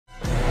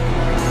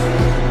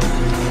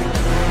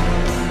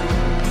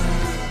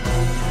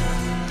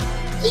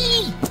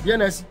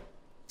Yes.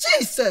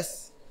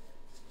 Jesus.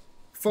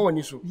 For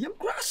you so. You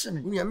crash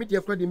me. We are meeting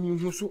a crowd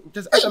in so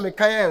just as I'm a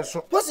kayan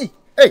so. Pussy.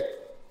 Hey.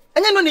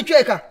 And you know the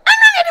checker. I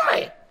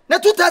know na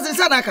 2000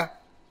 sanaka.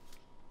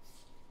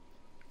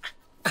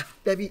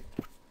 Baby,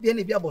 bien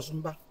e bia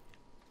bosumba.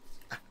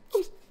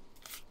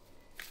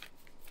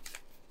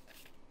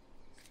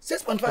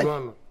 6.5.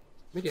 No.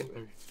 Median.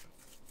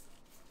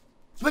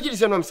 What did you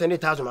say no send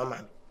 1,000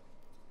 man?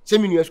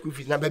 Send me your school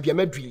fees na baby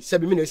amedri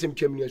 7 minutes send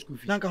me your school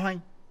fees. Nanka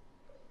hwan.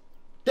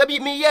 Dabi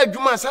me ye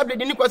adwuma sabre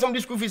de ni kwasam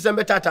the school fees am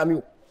betata me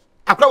o.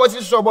 Akra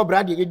wasi so obo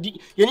bra de ye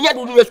ni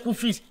adu no school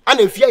fees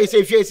ana fia ye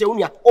say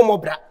unia o mo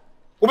bra.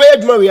 Obe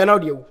adwuma we na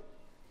de wo.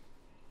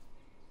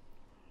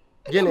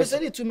 You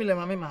send it 2 million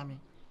mama.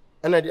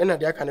 And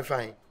they can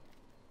find.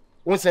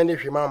 Won't send it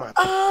to mama.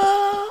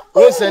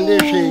 Won't send it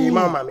to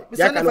mama.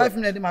 Send 5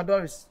 million my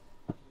dollars.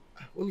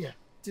 Unia.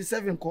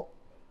 7 ko.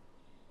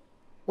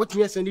 What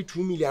me send it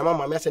 2 million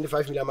mama, me send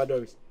 5 million my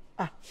dollars.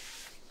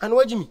 And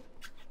what Jimmy?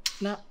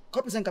 Na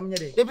copy send come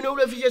here. They be no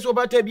refugees so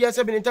bad be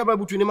 7 in taba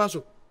butu ni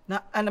maso. Na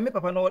and me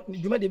papa no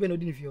duma de be no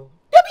din fio.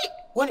 Debi,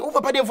 when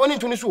over papa dem phone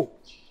into ni so.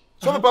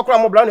 So papa kura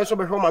mo brown so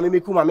be hwe mama me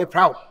ku mama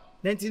proud.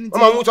 19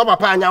 mama mu so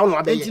papa anya wo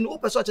abeye. 19 o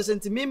person che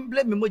senti me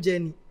blame me moja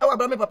ni. E wa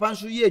bra me papa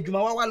nso ye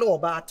adwuma wa wale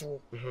oba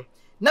ato.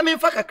 Na me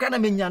mfa kakra na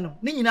menya no.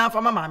 Ni nyina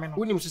afa mama me no.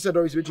 Wonim se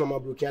Doris bet mama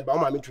broken ba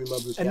mama me tumi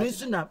mama broken. Eno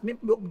nso na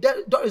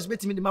Doris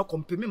bet me de ma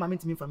compare me mama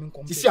ntimi fa me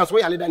compare. Tisi aso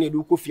ya leda na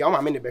edu kofia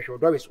mama me ne be hwe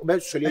Doris o be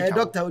sole ta.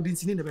 Doctor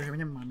odintini ne be hwe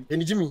mama.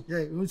 Eni Jimmy.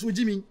 Yeah, nso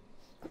Jimmy.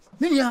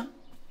 Ninya.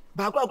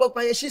 Ba akwa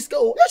pa ye shiska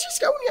o. Ya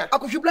shiska unia.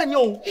 Akohwebla nya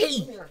o.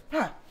 Hey.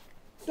 Ha.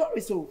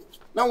 Doris o.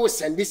 Now we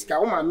send this guy.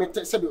 Oma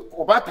mete sabi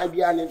obata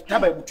bia ne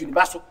taba butu ni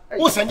baso.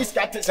 We send this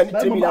guy send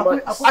 3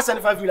 million. I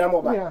send 5 million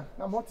more. Yeah,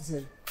 na what to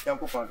say?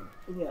 Yanko found.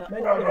 Yeah,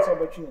 me no dey so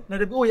between. Na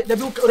de be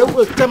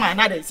tema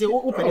na de say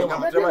o pede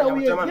wa.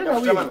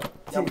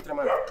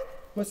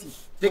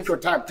 Take your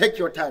time. Take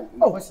your time.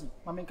 Oh,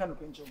 mama nka no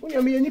kwencho.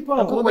 Unya me nipa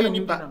o we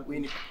nipa.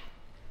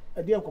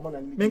 Ade enkomo na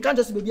ni. Me nka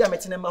just be bia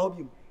metene ma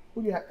hobi.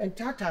 Unya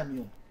entire time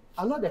you.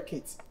 I'm not a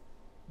kid.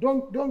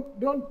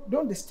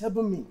 Don't disturb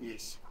me.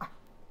 Yes.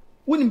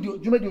 Wonim di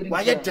djuma di odi.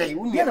 Why ye dey?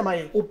 Unya na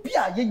maye. Obi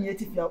a ye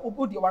nyeti fia,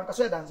 obodi wanka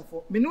so dance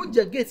for. Me no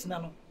je gate na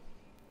no.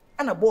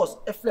 Ana boss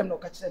eflem na o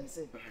ka kire me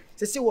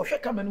say wo hwe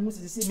kama no hu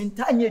say me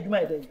nta anya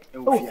adwuma eden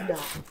o fia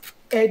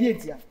e di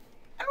entia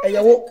e ye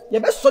wo ye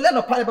be sole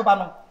no pale baba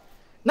no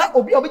na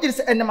obi gire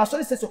say enema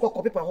sole say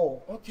kokko paper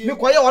ho me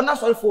ko ye ona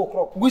sole 4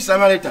 o'clock good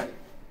Samaritan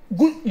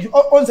good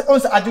on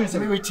say Ajagurajah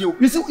me with you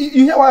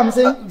hear what I'm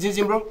saying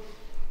zinzin bro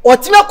o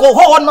time ko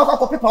ho on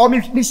kokko paper ho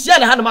me share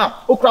na hand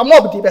ma okura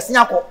mob di be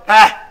senya ko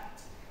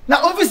na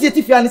office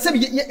yeti fia ne se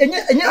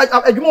enye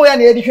adwuma wo ya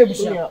na ye di hwe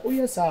busia o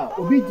yes sir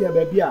obi je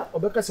ba bia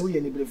obeka se wo ye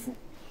ne brefu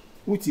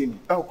wutie mi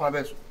e kwa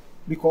beso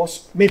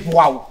because me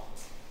boawo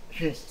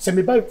se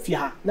me ba fi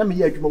ha na me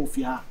ye adwuma wo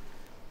fi ha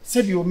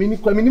se bi o me ni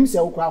kwa me nim se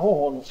wo kwa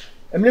ho no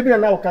emle bi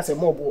na wo ka se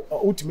mobo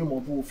utimi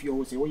mobo wo fi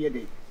o se wo ye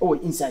dey o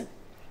inside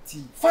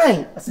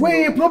fine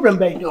we problem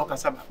by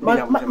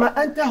my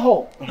enter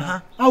hall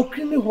I'll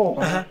clean the hall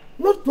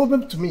not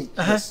problem to me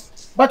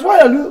but why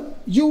are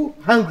you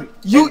hungry?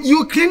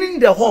 You cleaning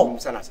the hall.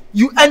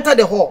 You enter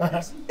the hall.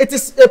 It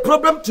is a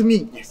problem to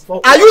me. Yes.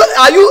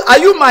 Are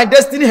you my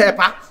destiny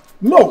helper?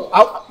 No.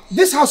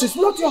 This house is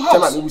not your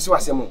house. We see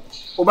asemo.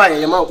 Oba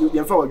ye ma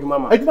ye mfa wadwuma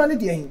ma. Adwuma ne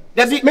de hin.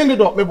 Dabi me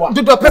do me boa.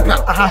 Do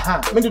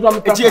pepper. Me do me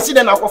pepper. Eti esi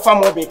de na akofa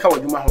mo be ka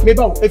wadwuma ho. Me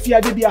ba o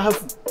efiade bia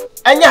hafu.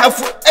 Anya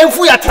hafu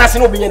enfu ya trase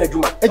na obenye na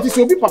adwuma. Eti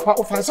so obi papa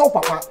o fansa o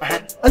papa.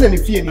 Ana ne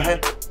fie ni.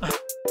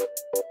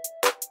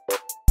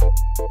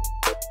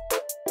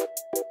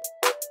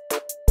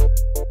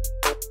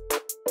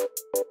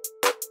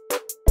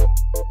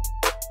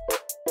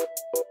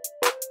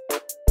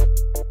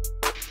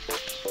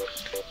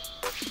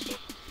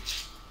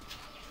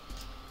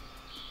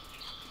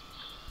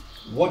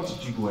 What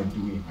did you go and do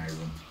in my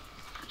room?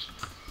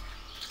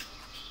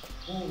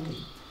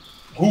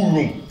 Who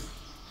room?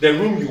 The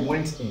room you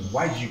went in.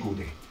 Why did you go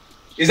there?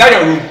 Is that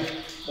your room?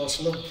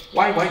 Boss, no.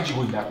 Why did you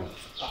go in that room?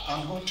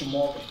 I'm going to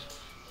mopping.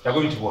 You're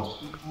going to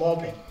what?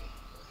 Mopping.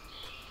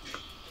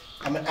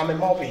 I'm a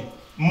mopping.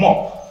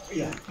 Mop?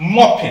 Yeah.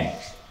 Mopping.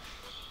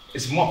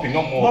 It's mopping,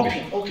 not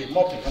mopping. Mopping. Okay,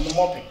 mopping. I'm a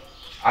mopping.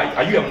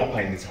 Are you a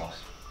mopper in this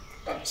house?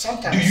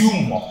 Sometimes. Do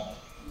you mop?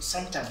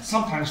 Sometimes.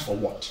 Sometimes for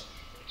what?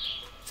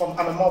 I'm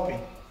a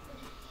mopping.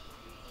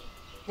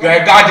 You're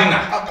a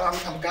gardener.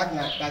 I'm a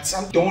gardener, but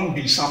sometimes. Don't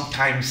be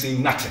sometimes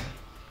saying nothing.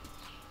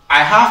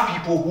 I have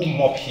people who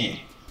mop here.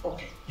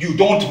 Okay. You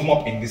don't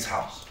mop in this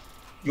house.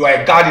 You are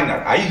a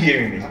gardener. Are you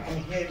hearing me?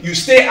 I'm hearing. You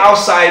stay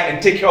outside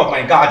and take care of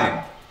my garden.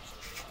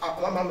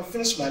 I'm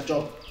finished my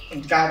job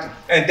in garden.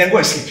 And then go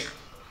and sleep.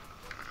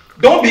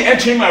 Don't be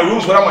entering my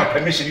rooms without my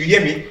permission. You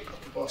hear me? Okay,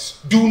 boss.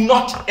 Do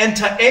not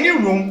enter any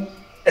room,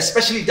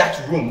 especially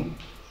that room,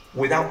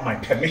 without my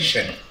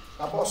permission.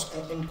 Boss,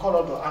 in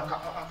Colorado,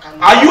 I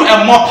can. Are you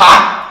a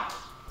mopper?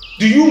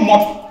 Do you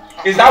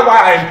mop? Is that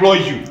why I employ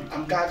you?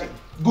 I'm gardening.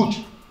 Good.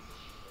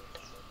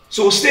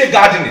 So stay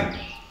gardening.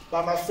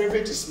 But my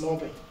favorite is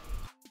mopping.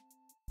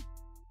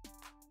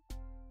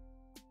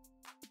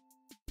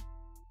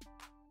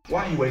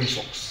 Why are you wearing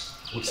socks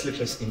with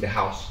slippers in the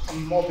house?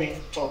 I'm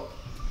mopping top.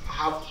 I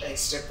have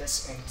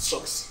slippers and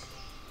socks.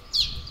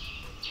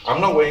 I'm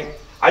not wearing.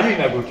 Are you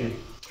in a okay?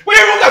 Wait,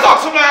 remove the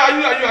socks!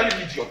 Are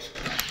you idiot?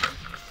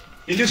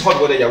 In this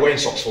hot weather, you're wearing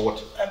socks for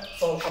what?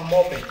 I'm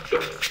mopping.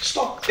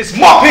 Stop! It's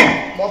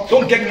mopping!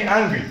 Don't get me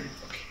angry.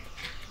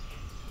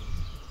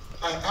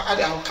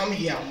 I'll come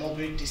here. I'm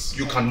mopping this.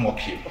 You can mop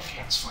here. Okay,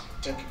 that's fine.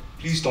 Thank you.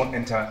 Please don't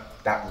enter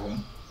that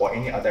room or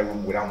any other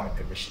room without my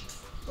permission.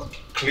 Okay.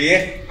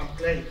 Clear? I'm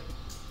clear.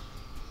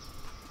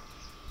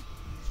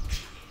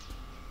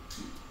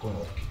 Go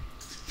on.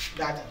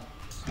 Daddy.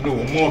 No,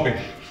 mopping.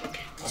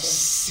 Okay.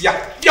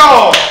 Yeah.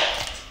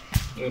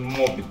 Yo!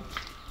 Mopping.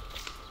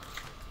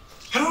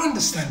 I don't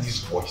understand this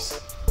voice.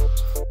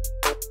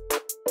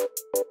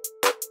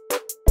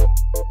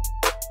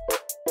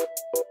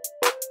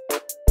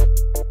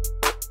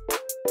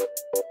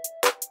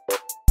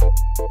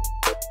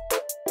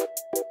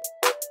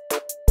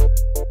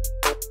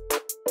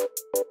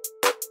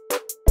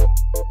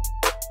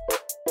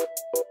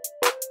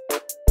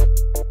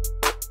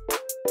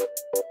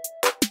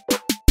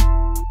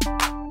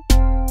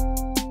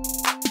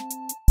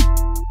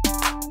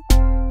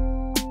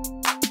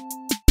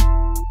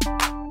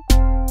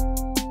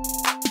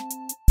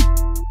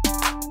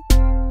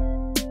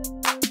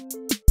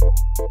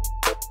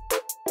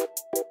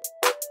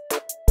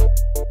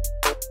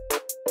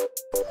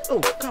 Oh,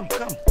 come.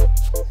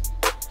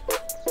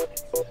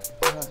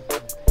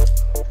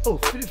 Oh,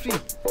 feel free.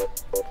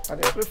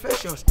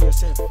 Refresh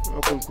yourself.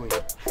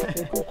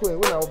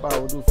 When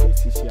I do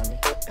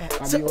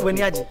face So when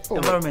you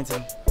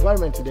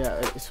environment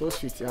there is so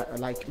sweet.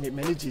 Like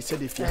manager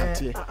said, if you have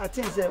tea. I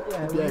think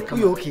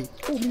you okay.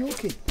 Oh, me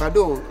okay.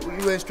 Pardon,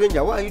 you are a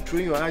stranger. Why are you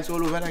throwing your eyes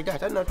all over like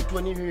that? I'm not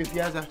 20 if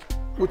you are.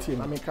 What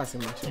him? I'm a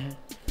cousin.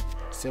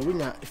 So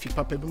when if you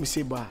papa be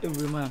say ba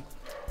every man.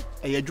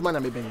 Adwuma na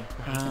me ben.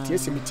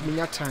 Yes, me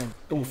timi time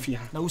e wo fie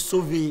ha. Na wo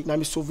survey Na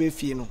me survey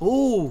fie no.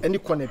 Oh, any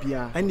corner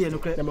bia. and no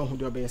credit. Na me hu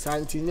de obey. Sa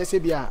nti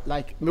nyese bia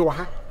like me wo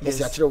ha.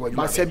 Yes, actually, what you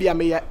But say bia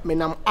me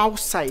nam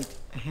outside.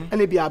 And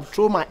maybe I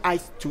throw my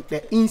eyes to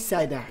the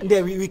inside.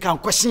 Then we can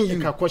question you.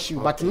 Can question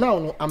you. But now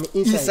no, I'm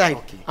inside. Inside.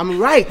 Okay. I'm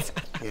right.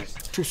 Yes.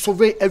 To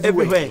survey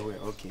everywhere.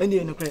 Okay.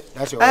 And no credit.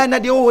 That's all. And na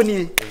de wo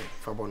ni.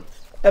 Fabon.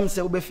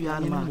 Say we fie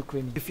na.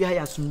 If you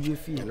hire asumdwe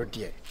fie. No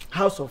dear.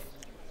 House of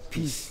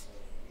peace.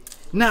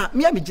 Na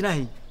me gina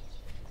he.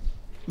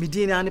 Me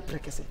din na ne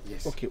prekese.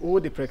 Yes. Okay, all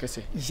the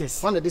prekese.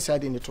 Yes. One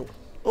decide in the top.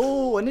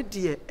 Oh, and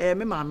dear,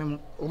 me maame mo.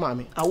 O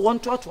maame. I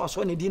want to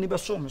so ne din be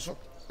so me so.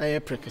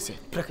 Prekese.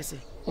 Prekese.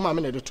 O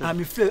maame na the top.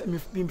 Me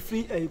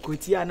free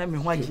kotia na me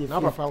ho agye. Na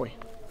papa we.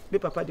 Me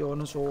papa de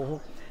ono so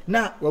ho.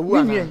 Na wawu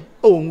ana. nwan.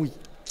 Oh, nwi.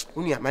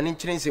 Unia mane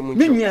nkyere nsem Me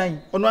nkyere.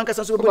 nwan. Ono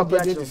ankasa so be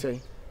Papa dia dey say.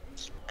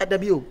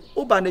 Adabio.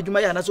 O ba na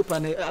adwuma ya na so pa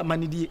na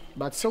amanidie.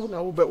 But so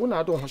na wo be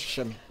una do ho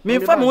hwehwe me. Me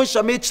fa me ho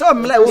hwehwe me kire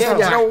me la wo Yeah,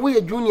 ya. we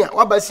are junior.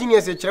 Waba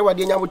senior se kyere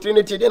wade nya motre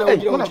ne tie de na wo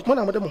Mo gire.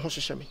 na mo dem ho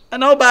hwehwe me.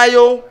 Na o ba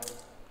yo.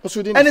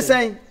 Oso din. Any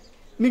sign.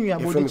 Me nwan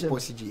If body me che.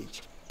 posi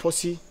GH.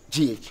 Posi.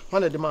 GH.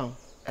 One of them out.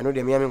 Eno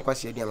de me am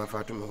kwase ade am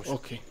fa to me ho.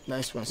 Okay,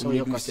 nice one. So So you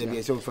you kwase.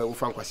 kwase so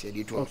fa kwase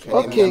ade to. Okay.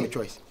 Okay.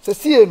 Choice. Se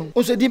sie no.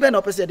 O so di be na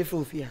opese de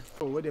fo fia.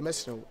 Oh, where the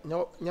mess no.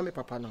 Nya me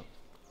papa no.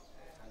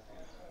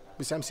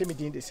 Bisam say me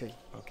din dey say.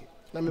 Okay.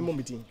 Na me mom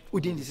me din. O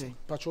din di say.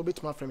 Patrol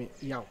bit my friend me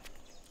yaw.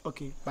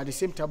 Okay. But the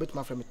same time bit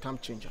my friend me time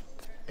changer.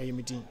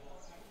 Me din.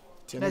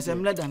 Na se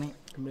emle dane.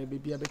 Me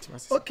baby bit my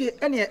sister. Okay,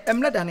 ene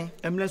emle dane.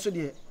 Emle so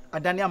de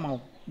adane ama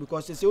wo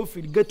because say o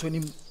feel get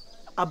nim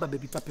aba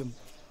baby papa mu.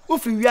 O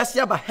feel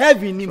wiase aba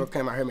heavy nim. So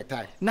can my hear me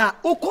tie. Na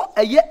ukọ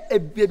eye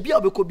ebebi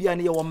obekọ bia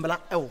na ye wo mbla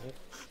e wo.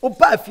 O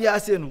ba afia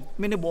ase no,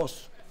 me ne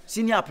boss,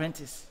 senior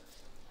apprentice.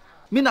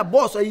 Me na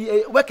boss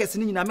workers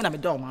ni nyina me na me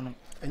da o ma no.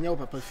 Enya wo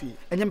papa fie.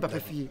 Enye papa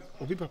fie.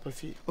 Obi papa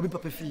fie. Obi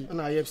papa fie.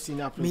 Na I have seen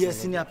apprentice. Me ye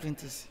senior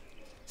apprentice.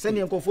 Send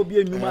your nkofo bi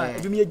enwuma,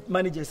 ebi me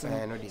managers.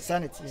 No dey.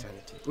 Sanity.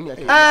 Unia.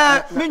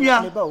 Me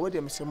nua. Me ba wo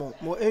de me se mo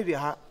area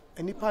ha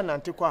enipa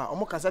nante kwa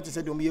omo kasa te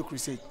se de omo ye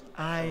crusade.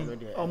 Ai,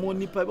 omo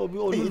nipa obi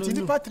o no. Ti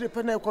nipa tre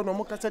pe na ekọ no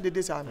omo kasa de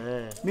de sa.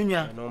 Me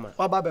nua.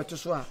 Wa ba beto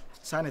so a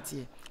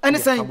sanity. Ene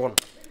sen.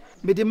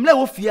 Me de mla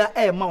wo fia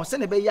e ma wo se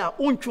ne be ya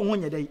ontwe ho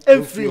nyedai.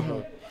 Emfiri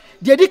ho.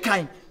 De di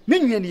kan, me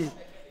nua nie.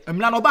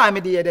 Emla no ba me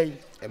de yedai.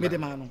 Me de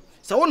ma no.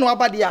 Se wo no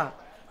aba de a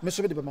me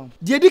so be de be ma.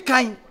 De di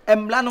kan,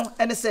 emla no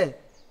ene se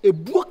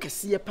ebuo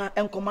kese pa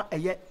enkoma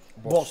eye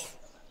boss.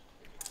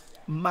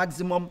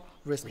 Maximum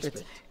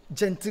respect.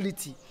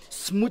 Gentility,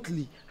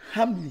 smoothly,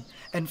 humbly,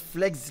 and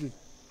flexibly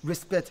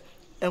respect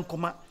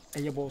enkoma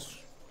eye boss.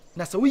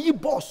 Na se we yi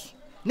boss,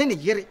 ne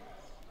yere.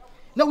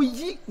 Na we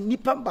yi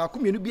nipa ba ko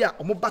mienu bi a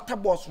omo bata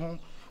boss ho.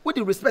 We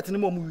dey respect ne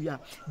mo wi a.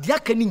 Dia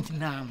ka ni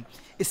nyina.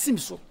 Esim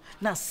so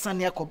na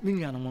sane akọ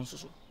menua no mo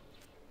so.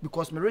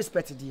 Because me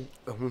respect die.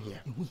 Ehu hia.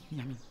 Ehu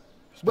hia me.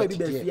 Boy bi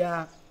ba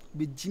fia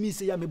be jimi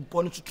se ya me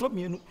bɔ no tuturo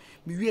mienu.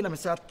 Me wie na me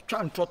sa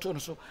twa ntoto no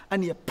so.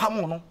 Ane ye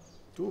pam no.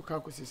 Tu ka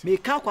akosisi. Me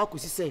ka akọ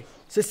akosisi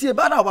se sie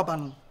ba na baba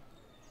no.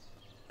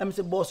 Em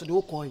se boss de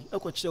wo koi,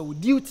 ekọ kire wo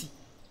duty.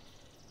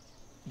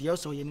 Dia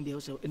so ye ne dia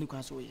so eni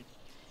kwan so ye.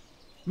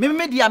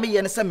 Me dia me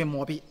ye ne se me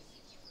mobi.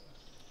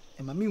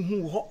 E ma me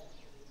hu ho.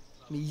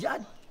 Me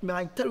yard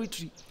my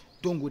territory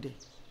don't go there.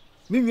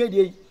 Me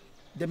nwe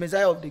the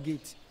Messiah of the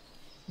gate.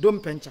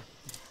 Don't pencha.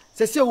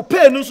 Se o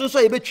pay no so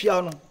ye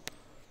betwia no.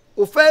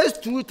 O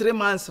first 2-3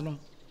 months no.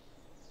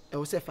 E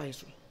wo se fine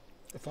so.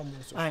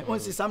 I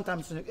want see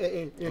sometimes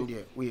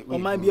we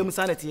might be a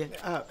sanity.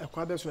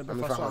 Kwabeso be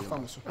fa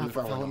so.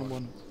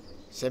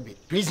 Sebi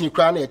prison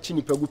kra na e chi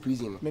nipa gu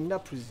prison. Me na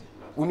prison.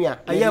 Unia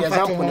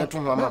example na to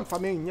ho ama.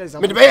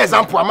 Me de be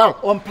example ama.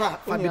 Ompa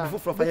fa be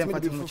before fa yam fa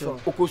mu.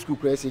 Oko school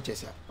kra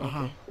SHS a.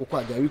 Oko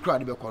agari kra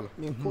de be ko no.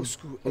 Me ko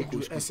school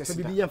SS.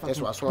 Bibi yam fa.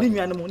 Ni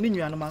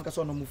nuanom anka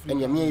so no mu free.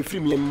 Enya me free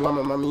me mu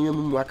mama me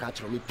mu aka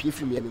kire me pie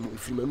free me mu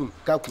free manum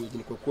ka ko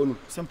ejini kokko nu.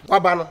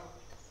 Waba no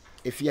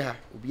efie ha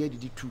obi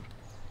adidi 2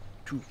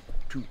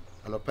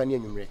 anopa ni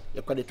anwumre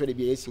ye kwade to de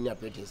bia senior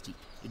apprentice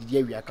edidi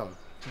awia aka ho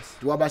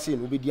ti waba se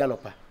no obedi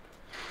anopa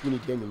ni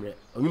di anwumre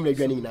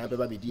adwane nyina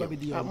beba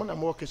bedi mo na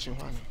mo kitchen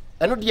ho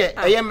eno de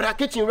eyemra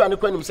kitchen wura ne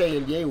kwanim se ye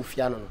de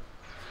ofia no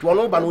to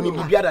ono ba no ni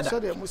bibia dada so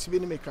de mo sibe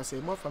ni make say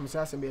mo fam say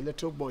asem a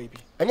little boy bi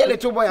enya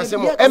little boy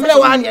asem emre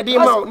wa ne de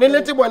ma ne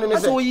little boy ne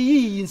se so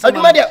yi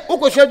aduma de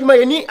ukosu aduma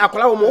ye ni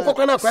akola wo mo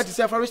ukokora na akola ti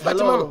se for respect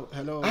man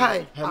hello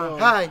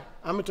hi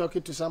I'm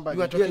talking to somebody.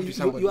 You are talking to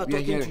somebody. You are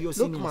talking to your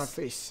seniors. Look my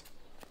face.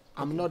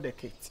 I'm not the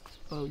kid.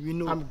 Oh, you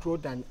know. I'm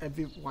grown than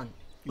everyone.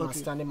 You are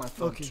standing my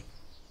front. Okay.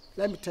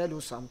 Let me tell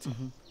you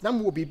something. Now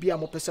mo bibi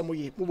am pese mo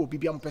ye, mo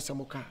bibi am pese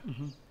mo ka.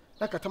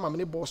 Na kata ma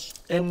me boss.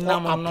 Na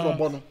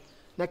no.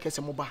 Na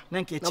kese mo ba.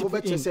 Na mo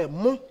be say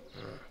mo.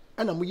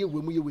 Ana mo ye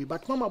we.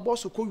 But mama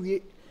boss ko wie.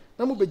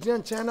 Na mo be gina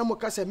nchen na mo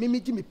ka say me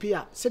gi me pay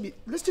a. Say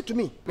listen to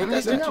me.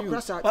 Listen to you.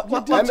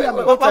 What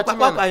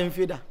are you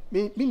feeder?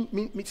 Me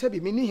say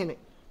me ni hene.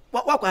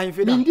 What are you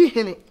feeder? Me ndi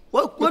hene.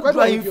 What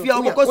do you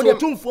feel? Because you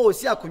too for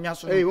see akonya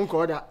so. Hey,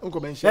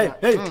 unko mention.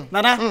 Hey,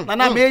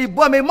 nana me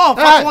bo me mo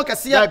fa ko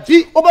kase ya.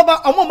 O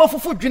baba omo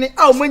mafufu dwene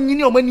a o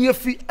manyini o mani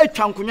afi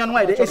atwa nkonya no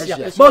aide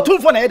esia. But too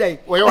for na aide.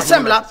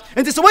 Assembla.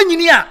 Enti so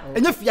wanyini a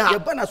enya fi a.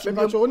 Ba na so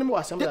Me so oni mo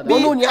assembla.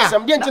 No ni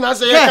asem de ntina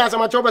say ye ka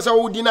asem acho be say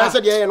wo di na say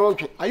de ye no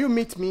ntwe. Are you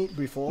meet me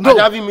before? No.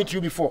 I haven't met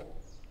you before.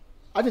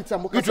 I didn't say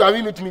you two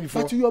haven't met me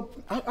before. But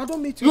I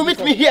don't meet you. You meet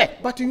me here.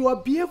 But you are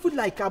behaving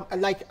like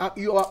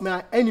you are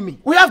my enemy.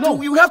 We have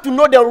to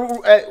know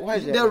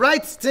the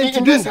right thing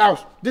in this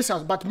house. This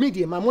house, but me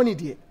there, my money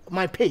there,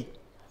 my pay.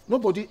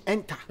 Nobody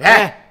enter.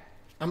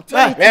 I'm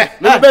telling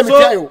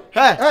you.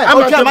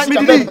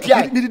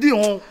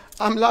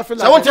 I'm laughing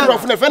like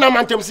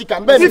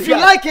if you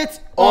like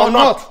it or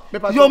not,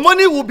 your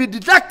money will be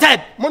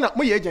deducted.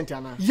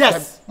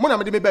 Yes.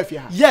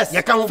 Yes.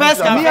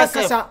 First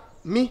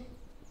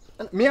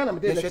me and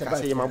me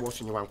say you ma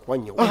boss you wan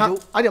kwanye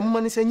I dem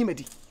money say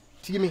nyimedi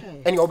tie me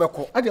eni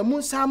obekọ I dem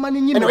mun sa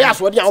mani nyimedi eni we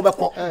aso de an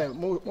obekọ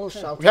mo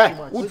shout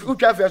u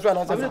twa fe so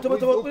na say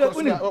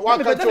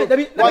one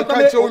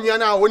country onya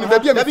na woni ba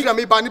bia me fira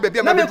me ba ni ba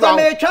bia me do am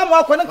me twa mo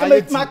akọ na ka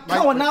me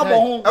ka wona abo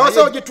ho e wo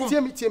say oje tu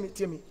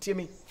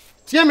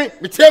tie me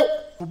me tew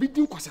obi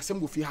din kwasasem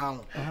go fi ha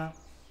ho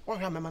wo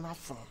hwa me ma na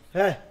fo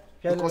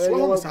because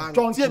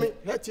John tie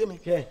me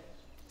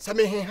say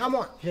me hen ha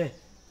mo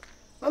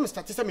I'm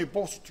starting to say my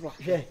boss to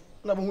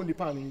na bo hu ni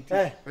pa ni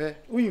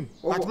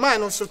but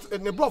mine also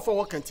the bro for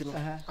work continue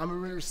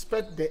I'm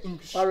respect the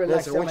English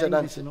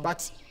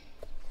but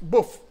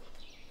both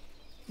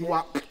you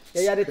are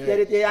yeah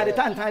the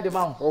time the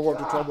man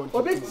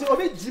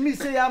obi Jimmy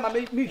say ya ma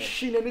me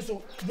hwi na ni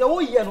so de wo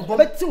ye no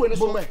beti we ni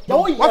so de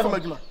wo ye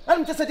no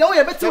am te say de wo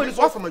ye beti we ni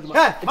so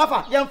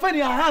mafa ye mfa ni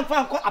han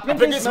fa ko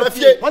apprentice ma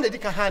fie one dey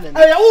kan han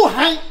eh wo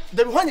han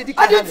the one dey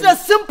kan han it's a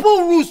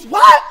simple rules.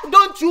 Why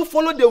don't you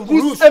follow the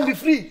rules and be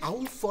free? I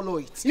won't follow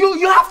it.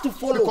 You have to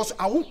follow because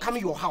I won't come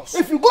in your house.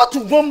 If you go to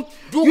Rome,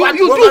 you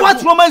do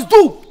what Romans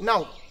do.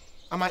 Now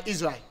I'm in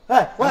Israel.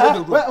 Hey, where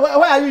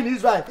are you in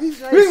Israel?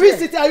 Which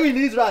city are you in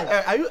Israel?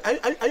 Are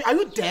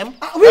you them?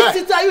 Which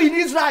city are you in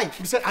Israel?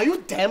 You said, are you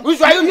them?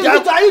 Which are you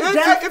them?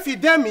 If you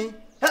dare me,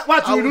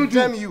 what will you do?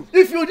 Damn you.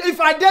 If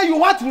I dare you,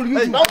 what will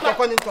you do? I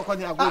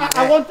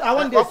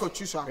want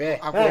this.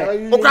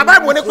 Okra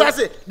Bible ne kwa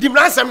say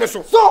dimransem ne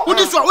so.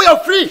 Udi so we are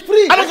free.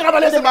 I don't know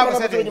about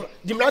Bible.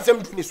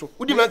 Dimransem do ne so.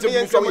 Udi dimransem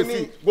do so we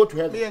free. Go to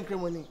heaven.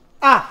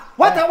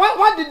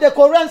 What did the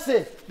Quran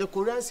say? The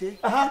Quran say?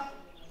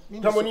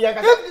 If the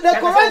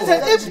Quran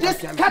says if this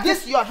cut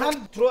this your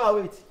hand, throw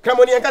away it.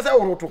 Kamoni yanka say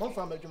oroto. One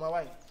farm adwuma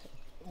why?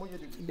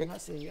 I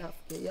say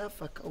ya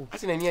faka o.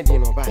 Ase na ne dey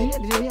no ba. Ne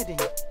dey.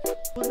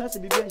 What that's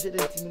bibi an shede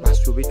ntimi no.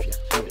 Aso betua.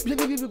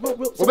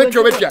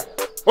 Obetua.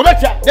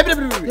 Obetua.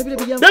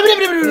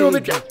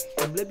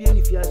 Mbla bi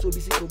ani fia so obi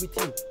si obi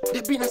ti.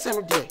 De bi na say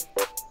no dey.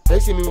 Say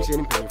say me say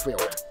ni mpanyfo ya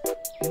wa.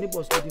 Any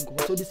boss go din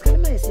ko so this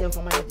kind man say am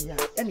ya dey ya.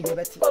 Any ye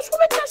beti. Boss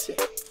obetua say.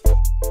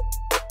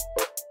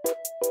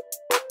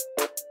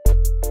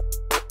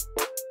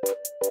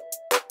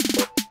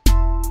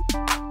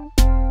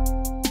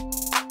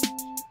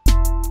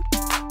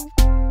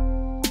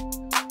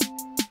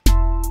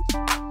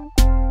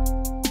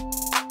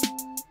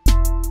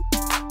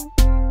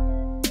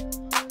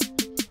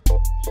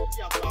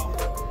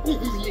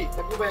 Uhuye,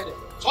 everybody.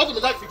 So the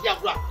life with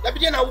Yabra. That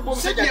be na wo bom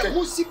se jete.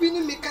 Who see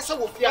bini me kasa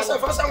wo fia. Asa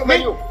fa san wo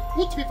mani o.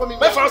 Who to be for me?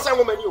 Me fa san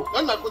wo mani o.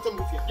 Na ko tem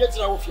wo fia. Ye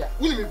tira wo fia.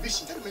 Who me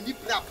vision. Tell me ni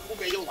bra wo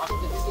be ye wo.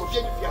 So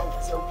fia ni fia wo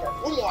se wo fia.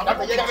 Wo mo Da ada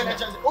be ye ye na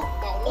chance. o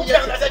ma o ye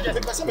na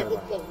me pese me go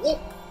wo.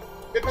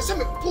 Me pese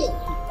me po.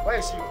 Why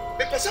is you?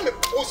 Me pese me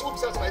po so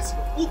bisa sama isi.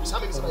 Wo bisa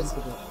me sama isi.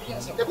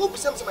 The wo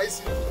bisa sama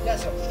isi.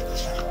 Yes.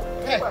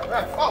 Hey,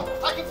 oh,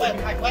 I can find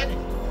behind why?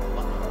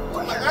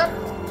 What my god?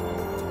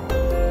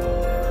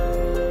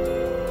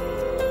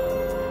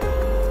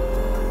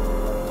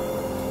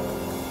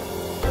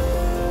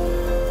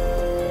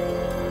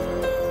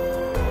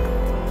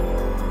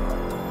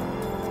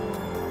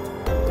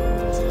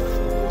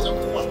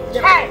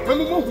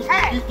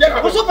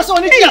 What's up,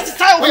 person? It's just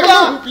style. What's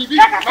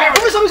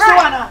up, Mr.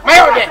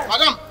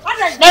 Madam.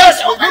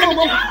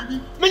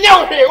 Me nya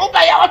wo he, wo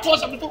ba ya wa to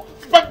so me to.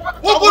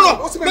 Wo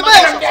bono. Me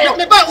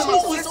ba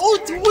o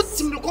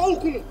tim ko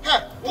okunu.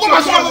 Wo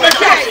ma so mo be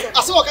try.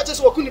 Ase wo ka che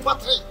so okunu pa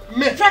 3.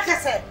 Me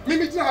trakase.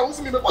 Me tira ha wo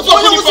si me be. Wo so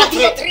okunu pa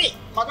 3.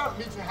 Madam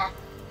me tira ha.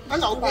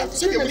 Ana wo ba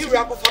se me wi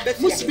akofa be.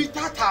 Musibi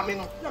tata me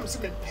no. Na me se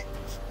me pe.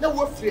 Na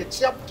wo free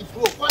chia di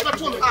bro. Wo ba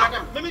to me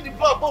madam. Me di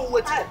bro ba wo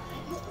ti.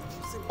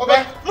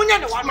 Oba, Munya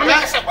ne wa. mama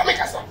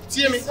kasa.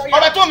 Tie me.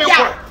 Oba to me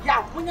ko.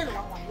 Ya, munya ne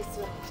wa.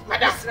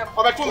 Madam,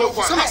 oba to me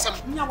ko. Sama sama.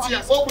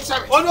 Tia, o bu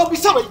sabe. Ono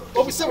obisa we.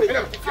 Obisa we.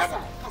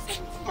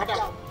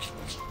 Madam.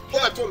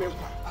 Oba to me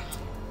ko.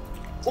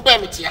 Oba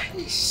me tia.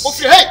 O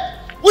fi hey.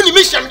 Woni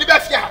mi hye me de ba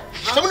fia.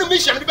 Se woni mi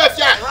hye me de ba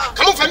fia.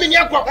 Ka mo fa me ni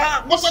agwo.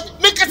 Mo so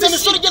me kasa me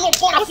so de no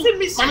phone afu.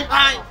 Mami.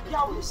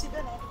 Ya, wo si be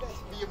na be.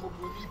 Me mo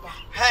bo riba.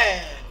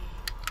 Hey.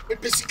 Me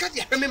pesika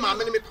dia me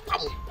mama ne me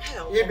papa mo.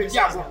 Ye be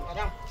dia agwo.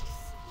 Madam.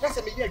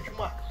 Nasa me ye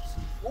adwuma.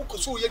 Wo ko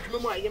so ye adwuma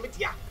mu a ye me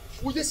dia.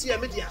 Wo ye si ye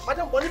me dia.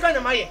 Madam boni fa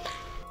na maye.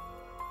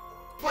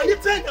 Boni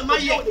fa na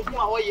maye.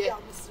 Adwuma wo ye.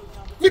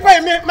 Mi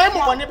pa me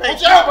mo boni pa. O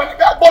je o boni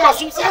ba bo ma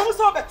sum sa. Wo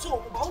so be to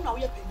wo ba wo na wo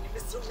ye penni me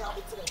siro na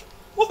wo tire.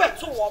 Wo be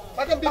to wo.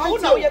 Madam be ba wo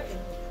na wo ye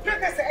penni.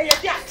 Trakase e ye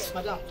dia.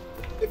 Madam.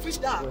 The fish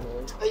da.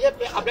 Aye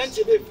be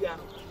abranche be fia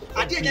no.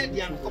 Ade e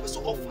dia no ko be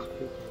so offer.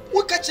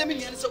 Wo ka che me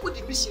ni so wo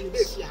di mission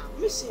be fia.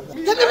 Mission.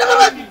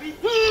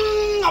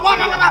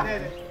 Aba.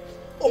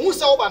 Ohu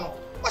sa wo ba no.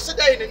 Wa se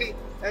da ye nani.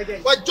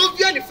 Wa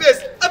jovia ni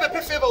face. Abe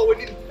pe favor wo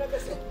ni.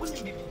 Trakase. Wo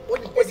ni bibi.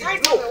 It's high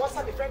time I was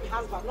my friend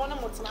husband. No, no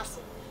more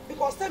tenacity.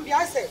 Because then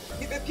I said,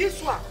 if a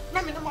piece one,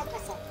 na me no more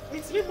kasa.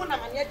 Means me mo na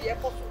mania de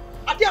airport.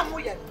 Ade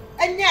amoye.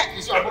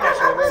 Enye.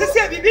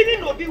 Sisi bibi ni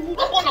no bi wu.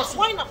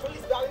 Why na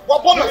police guy? Wa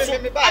bomba so.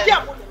 Ade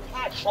amoye.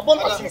 Wa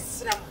bomba so.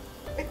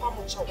 Me pa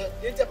mo chawo.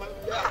 Yente ma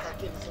bi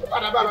atake.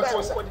 Ada ba ba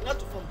so sa.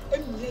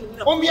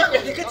 O mi ame.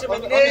 Ye kete me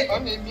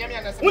ne. Mi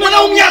ame na se. Una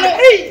na umia no.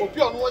 Opi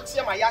onu o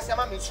tie ma yase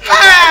ma me so.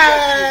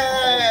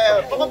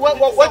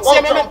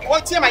 Wo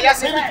tie ma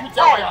yase. Me bi tu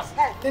ja wa ya.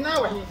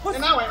 Nina we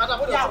madam.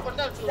 Wo do for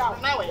that.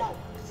 Nina we.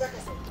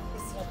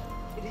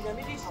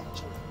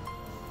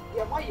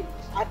 Ya maye.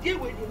 Ade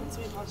we dey meet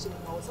me function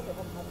na wo se me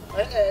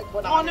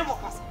ba. Na one mo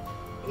kasa.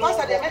 Because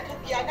I make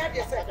it ya na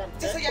dey say.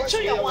 Say ya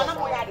che ya wana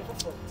mo ya dey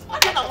for.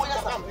 Ade na mo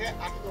ya sa.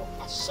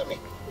 Aseme.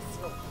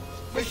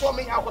 Me so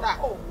me akoda.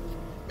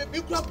 Me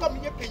kura pa me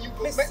penyin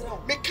ko.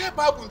 Me ka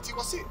Bible nti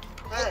wo se.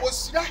 Wo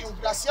sira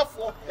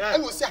hewurasiafo. E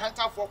wo se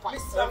hantafo kwa.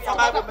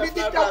 Me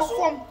di da go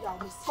form.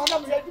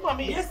 Madam ya duma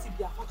me. Yes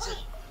bi afache.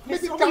 Me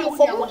di da go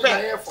form wo be.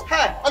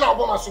 Hey, ana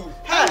obo ma so.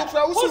 Hey, wo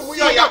fra wo se wo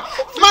ya.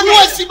 Manu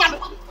asi man.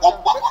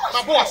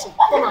 Ma bo aso.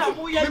 Wa bo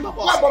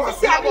ma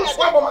so.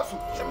 Wa bo ma so.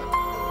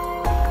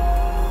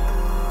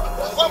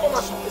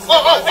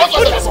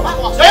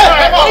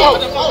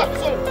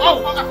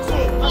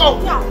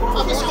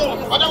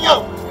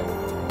 Oh,